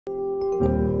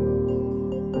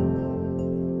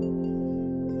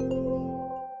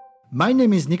My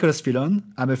name is Nicholas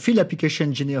Fillon. I'm a field application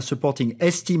engineer supporting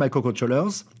ST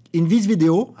microcontrollers. In this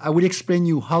video, I will explain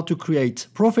you how to create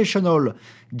professional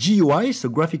GUI, so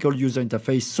graphical user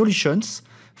interface solutions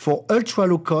for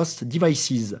ultra-low-cost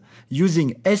devices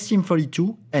using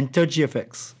STM32 and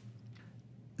touchgfx.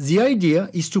 The idea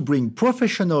is to bring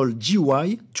professional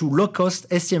GUI to low-cost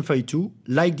STM32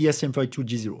 like the STM32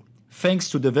 G0, thanks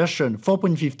to the version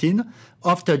 4.15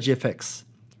 of touchgfx.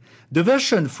 The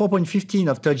version 4.15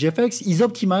 of touchgfx is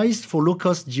optimized for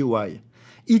low-cost GUI.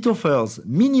 It offers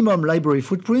minimum library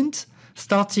footprint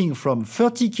starting from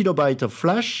 30 KB of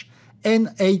flash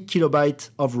and 8 KB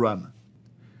of RAM.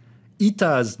 It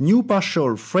has new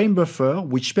partial frame buffer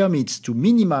which permits to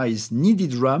minimize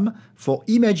needed RAM for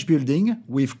image building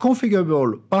with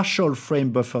configurable partial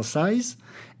frame buffer size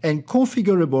and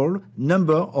configurable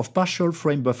number of partial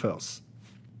frame buffers.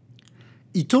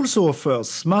 It also offers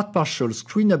smart partial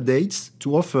screen updates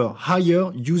to offer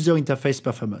higher user interface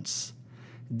performance.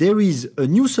 There is a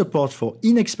new support for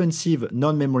inexpensive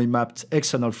non-memory mapped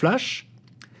external flash.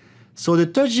 So the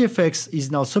touchgfx is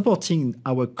now supporting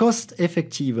our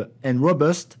cost-effective and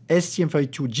robust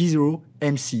STM32 G0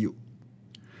 MCU.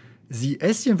 The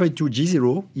STM32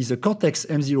 G0 is a Cortex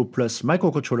M0 Plus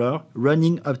microcontroller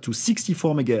running up to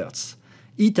 64 MHz.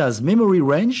 It has memory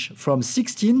range from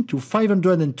 16 to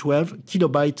 512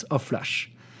 KB of flash,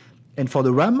 and for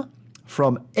the RAM,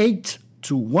 from 8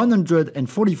 to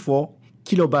 144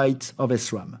 KB of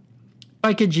SRAM.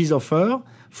 Packages offer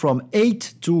from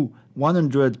 8 to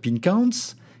 100 pin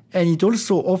counts, and it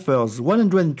also offers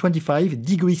 125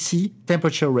 degrees C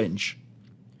temperature range.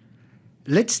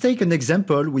 Let's take an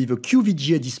example with a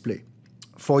QVGA display.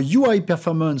 For UI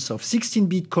performance of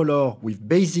 16-bit color with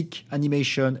basic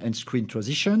animation and screen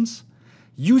transitions,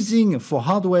 using for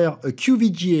hardware a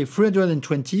QVGA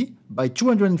 320 by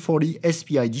 240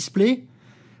 SPI display,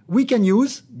 we can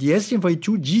use the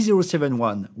STM32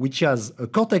 G071, which has a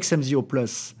Cortex M0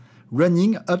 Plus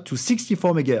running up to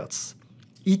 64 MHz.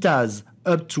 It has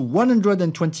up to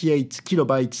 128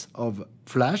 KB of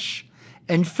flash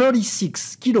and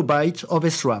 36 KB of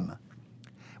SRAM.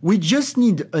 We just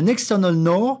need an external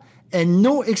NOR and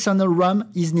no external RAM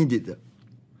is needed.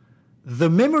 The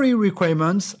memory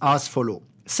requirements are as follows: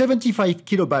 75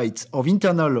 KB of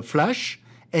internal flash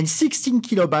and 16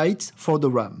 KB for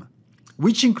the RAM,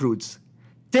 which includes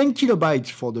 10 KB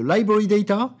for the library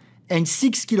data and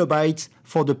 6 KB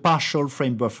for the partial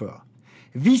frame buffer.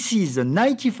 This is a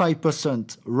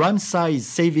 95% RAM size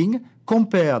saving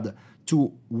compared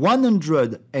to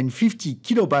 150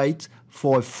 KB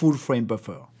for a full frame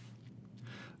buffer.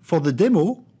 For the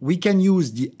demo, we can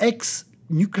use the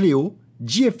Nucleo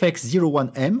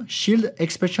GFX01M Shield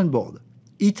expression board.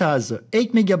 It has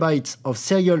 8 MB of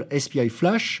serial SPI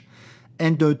flash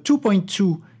and a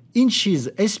 2.2 inches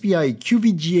SPI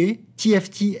QVGA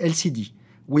TFT LCD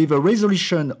with a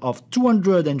resolution of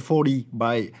 240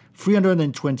 by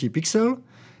 320 pixels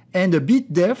and a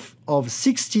bit depth of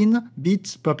 16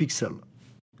 bits per pixel.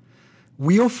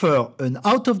 We offer an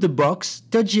out-of-the-box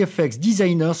touchgfx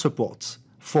designer support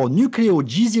for Nucleo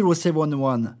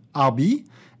G071 RB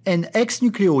and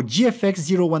Nucleo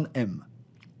GFX01M,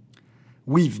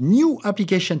 with new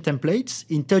application templates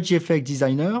in touchgfx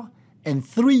designer and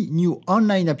 3 new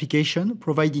online applications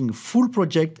providing full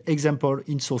project example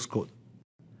in source code.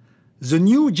 The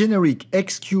new generic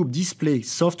X-Cube display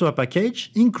software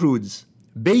package includes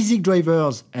basic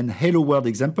drivers and Hello World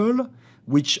example,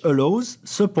 which allows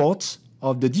support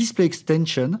of the display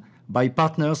extension by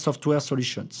partner software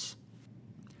solutions.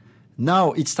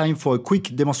 Now it's time for a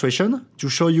quick demonstration to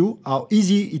show you how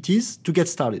easy it is to get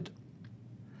started.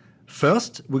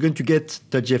 First, we're going to get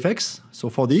touchgfx. So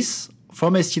for this,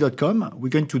 from st.com, we're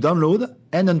going to download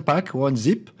and unpack or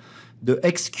unzip the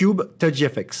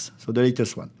x-cube-touchgfx, so the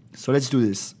latest one. So let's do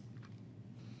this.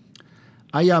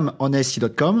 I am on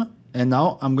st.com, and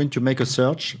now I'm going to make a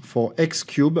search for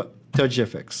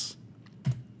x-cube-touchgfx.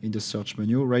 In the search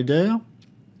menu right there.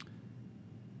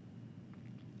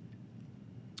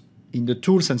 In the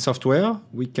tools and software,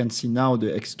 we can see now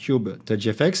the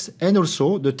x-cube-touchgfx and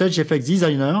also the touchgfx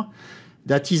designer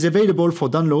that is available for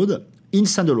download in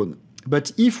standalone.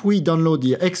 But if we download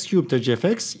the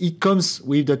x-cube-touchgfx, it comes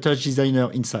with the touch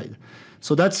designer inside.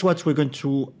 So that's what we're going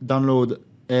to download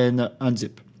and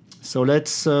unzip. So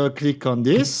let's click on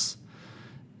this,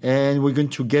 and we're going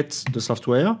to get the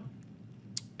software,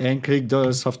 and click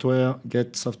the software,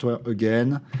 get software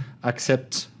again,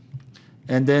 accept,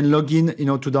 and then log in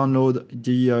to download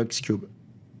the X-Cube.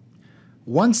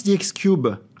 Once the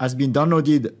X-Cube has been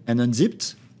downloaded and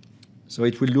unzipped, so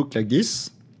it will look like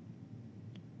this,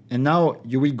 And now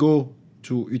you will go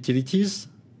to Utilities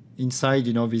inside,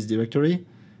 this directory,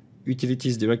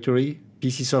 Utilities directory,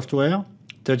 PC software,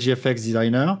 TouchGFX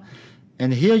Designer.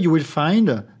 And here you will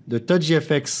find the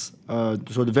TouchGFX,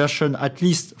 so the version at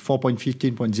least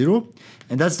 4.15.0,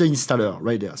 and that's the installer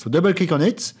right there. So double click on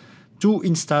it to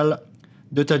install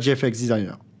the TouchGFX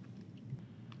Designer.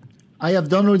 I have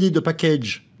downloaded the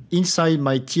package inside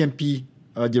my TMP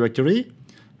directory.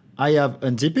 I have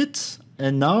unzipped it,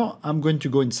 and now I'm going to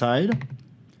go inside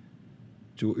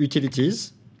to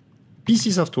Utilities,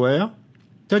 PC software,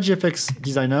 TouchGFX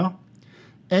Designer,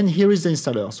 and here is the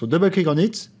installer. So double click on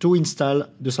it to install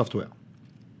the software.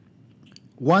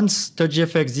 Once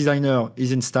TouchGFX Designer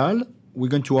is installed, we're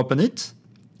going to open it,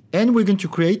 and we're going to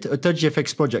create a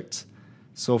TouchGFX project.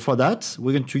 So for that,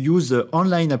 we're going to use the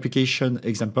online application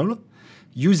example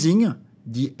using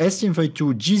the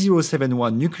STM32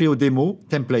 G071 Nucleo demo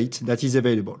template that is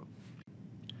available.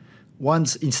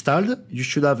 Once installed, you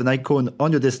should have an icon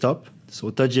on your desktop. So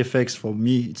TouchGFX, for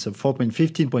me, it's a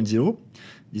 4.15.0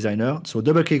 Designer. So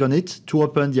double click on it to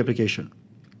open the application.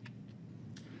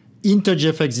 In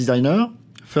TouchGFX Designer,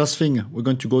 first thing, we're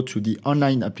going to go to the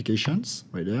online applications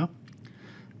right there.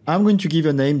 I'm going to give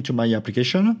a name to my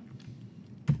application.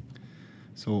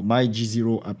 So my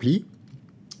G0 appli.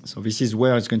 So this is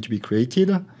where it's going to be created.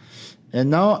 And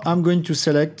now I'm going to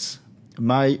select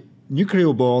my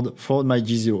Nucleo board for my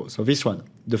G0. So this one,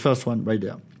 the first one right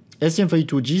there.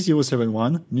 STM32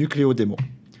 G071 Nucleo demo.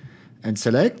 And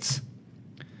select.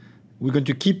 We're going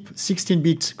to keep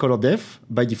 16-bit color depth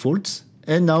by default.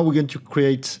 And now we're going to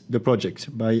create the project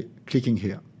by clicking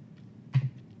here.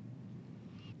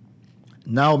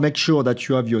 Now make sure that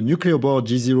you have your Nucleo board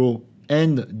G0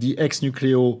 and the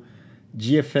X-Nucleo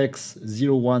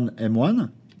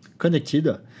GFX01M1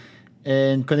 connected,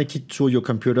 and connected to your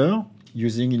computer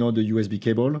using the USB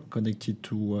cable connected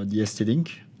to the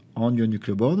ST-Link on your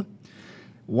Nucleo board.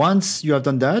 Once you have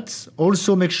done that,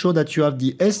 also make sure that you have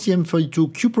the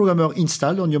STM32 QProgrammer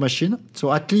installed on your machine,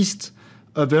 so at least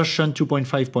a version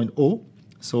 2.5.0,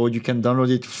 so you can download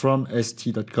it from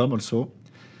st.com also.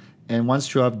 And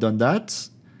once you have done that,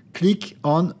 click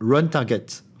on Run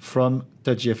Target from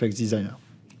TouchGFX Designer.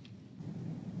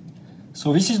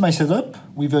 So this is my setup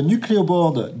with a Nucleo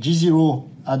board G0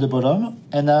 at the bottom,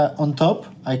 and on top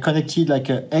I connected like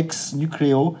a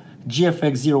X-Nucleo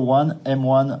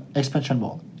GFX01M1 expansion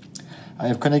board. I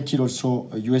have connected also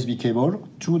a USB cable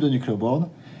to the Nucleo board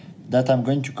that I'm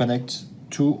going to connect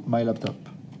to my laptop.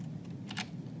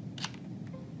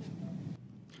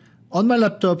 On my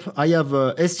laptop, I have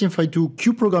a STM32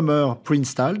 QProgrammer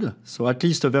pre-installed, so at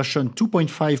least a version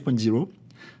 2.5.0.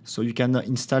 So you can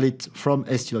install it from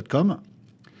st.com.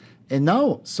 And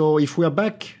now, so if we are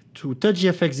back to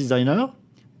TouchGFX Designer,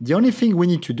 the only thing we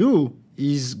need to do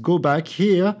is go back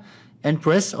here and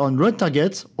press on Run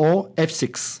Target or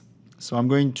F6. So I'm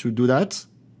going to do that.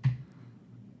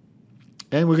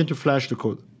 And we're going to flash the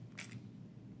code.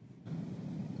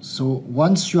 So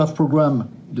once you have programmed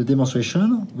the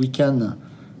demonstration, we can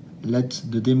let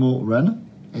the demo run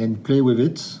and play with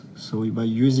it. So by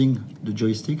using the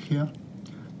joystick here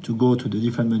to go to the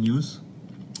different menus,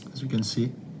 as you can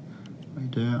see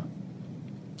right there.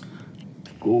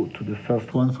 Go to the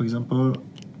first one, for example.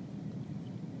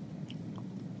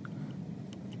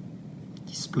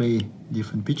 Display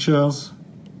different pictures.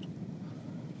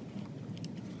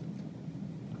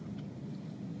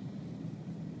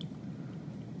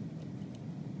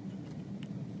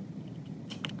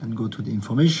 And go to the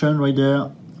information right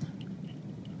there.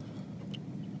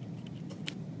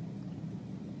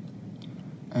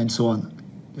 And so on.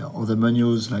 There are other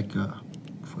menus like,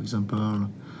 for example,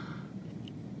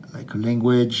 like a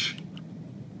language,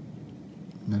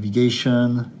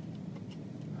 navigation,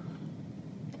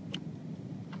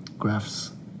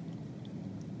 graphs.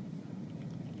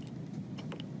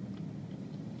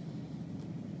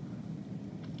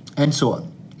 And so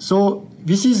on. So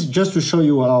this is just to show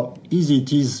you how easy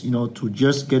it is, to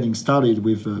just getting started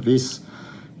with this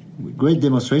great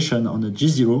demonstration on the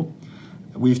G0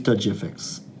 with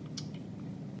TouchGFX.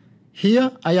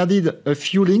 Here I added a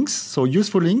few links, so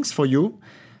useful links for you.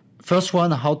 First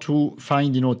one, how to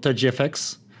find,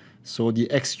 TouchGFX, so the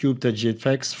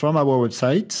x-cube-touchgfx from our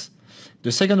website.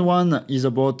 The second one is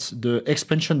about the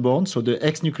expansion board, so the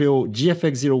X-Nucleo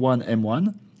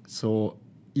GFX01M1. So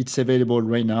it's available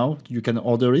right now. You can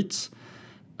order it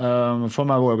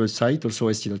from our website,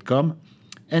 also st.com.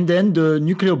 And then the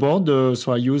Nucleo board,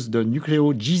 so I use the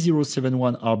Nucleo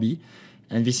G071RB.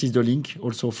 And this is the link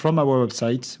also from our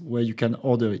website where you can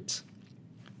order it.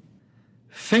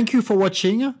 Thank you for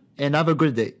watching and have a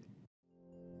great day.